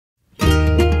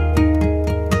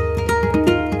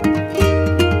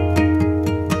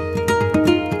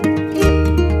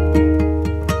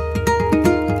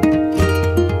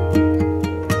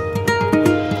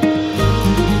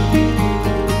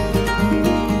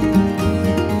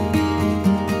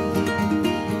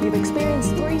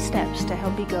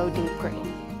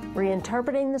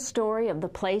interpreting the story of the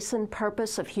place and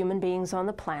purpose of human beings on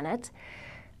the planet,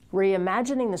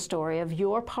 reimagining the story of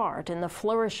your part in the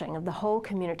flourishing of the whole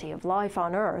community of life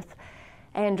on Earth,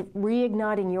 and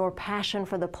reigniting your passion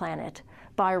for the planet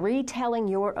by retelling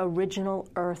your original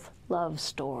Earth love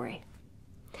story.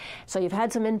 So you've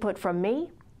had some input from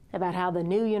me about how the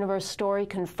new universe story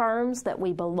confirms that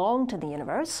we belong to the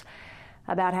universe,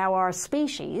 about how our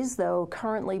species, though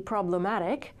currently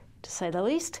problematic, to say the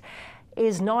least,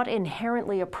 is not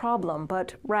inherently a problem,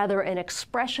 but rather an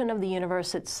expression of the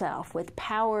universe itself with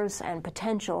powers and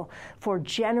potential for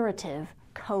generative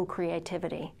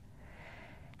co-creativity.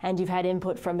 And you've had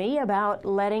input from me about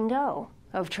letting go,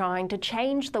 of trying to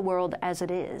change the world as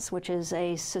it is, which is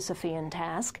a Sisyphean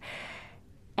task,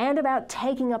 and about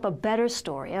taking up a better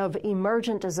story of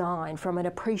emergent design from an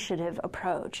appreciative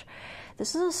approach.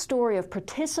 This is a story of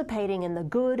participating in the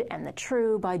good and the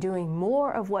true by doing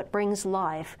more of what brings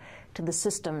life to the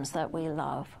systems that we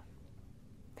love.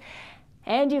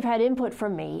 And you've had input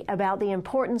from me about the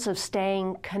importance of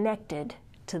staying connected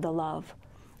to the love,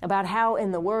 about how,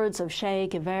 in the words of Che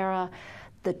Guevara,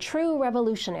 the true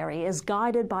revolutionary is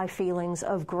guided by feelings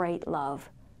of great love.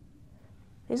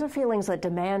 These are feelings that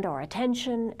demand our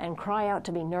attention and cry out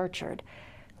to be nurtured,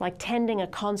 like tending a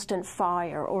constant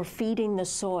fire or feeding the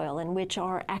soil in which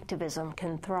our activism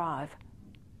can thrive.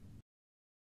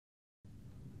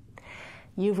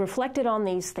 You've reflected on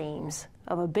these themes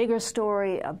of a bigger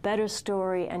story, a better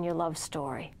story, and your love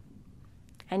story.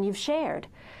 And you've shared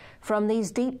from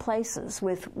these deep places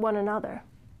with one another.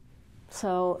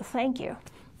 So thank you.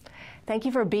 Thank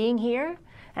you for being here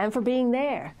and for being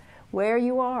there, where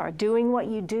you are, doing what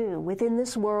you do within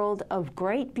this world of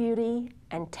great beauty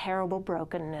and terrible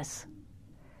brokenness.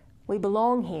 We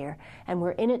belong here, and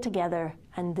we're in it together,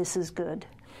 and this is good.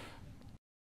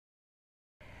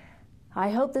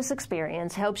 I hope this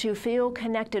experience helps you feel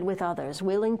connected with others,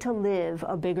 willing to live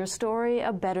a bigger story,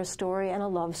 a better story, and a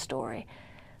love story.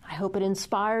 I hope it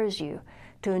inspires you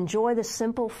to enjoy the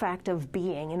simple fact of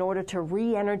being in order to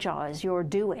re-energize your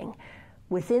doing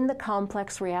within the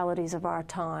complex realities of our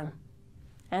time.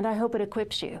 And I hope it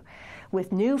equips you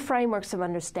with new frameworks of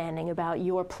understanding about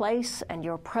your place and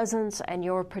your presence and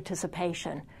your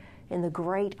participation in the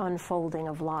great unfolding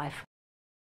of life.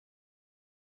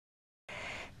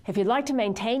 If you'd like to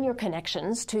maintain your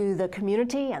connections to the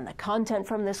community and the content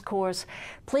from this course,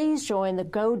 please join the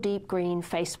Go Deep Green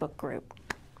Facebook group.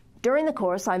 During the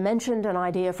course, I mentioned an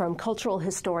idea from cultural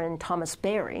historian Thomas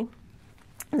Berry,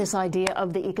 this idea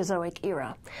of the Ecozoic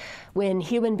era, when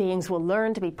human beings will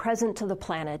learn to be present to the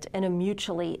planet in a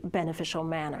mutually beneficial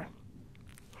manner.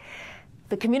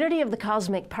 The community of the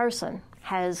cosmic person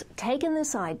has taken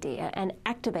this idea and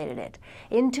activated it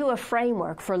into a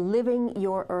framework for living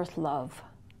your Earth love.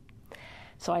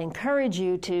 So I encourage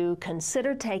you to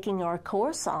consider taking our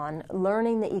course on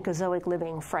learning the Ecozoic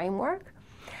Living framework.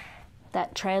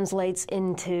 That translates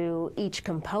into each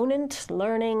component,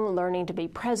 learning to be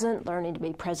present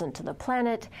to the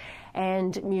planet,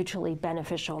 and mutually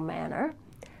beneficial manner.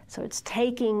 So it's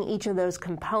taking each of those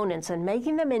components and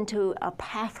making them into a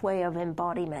pathway of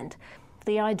embodiment.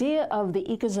 The idea of the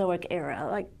Ecozoic era,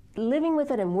 like living with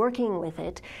it and working with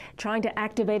it, trying to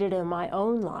activate it in my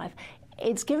own life,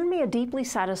 it's given me a deeply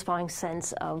satisfying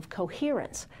sense of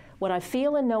coherence. What I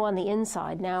feel and know on the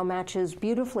inside now matches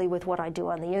beautifully with what I do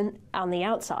on the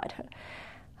outside.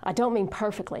 I don't mean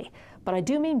perfectly, but I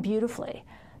do mean beautifully.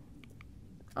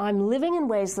 I'm living in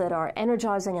ways that are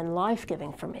energizing and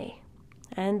life-giving for me,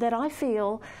 and that I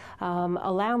feel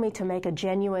allow me to make a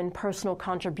genuine personal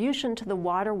contribution to the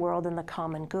wider world and the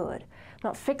common good. I'm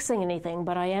not fixing anything,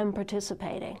 but I am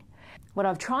participating. What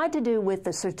I've tried to do with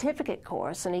the certificate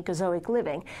course in Ecozoic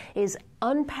Living is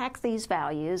unpack these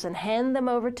values and hand them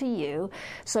over to you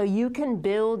so you can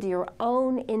build your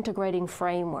own integrating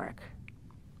framework.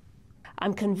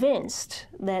 I'm convinced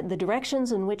that the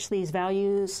directions in which these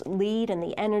values lead and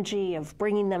the energy of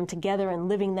bringing them together and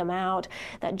living them out,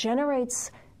 that generates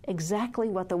exactly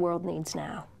what the world needs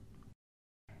now.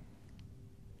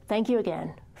 Thank you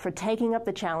again for taking up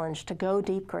the challenge to go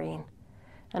deep green.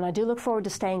 And I do look forward to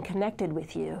staying connected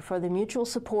with you for the mutual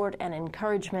support and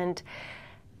encouragement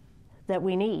that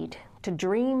we need to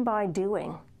dream by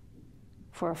doing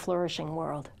for a flourishing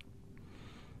world.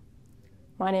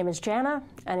 My name is Jana,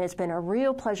 and it's been a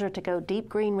real pleasure to go deep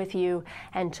green with you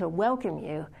and to welcome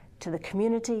you to the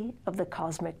community of the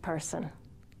cosmic person.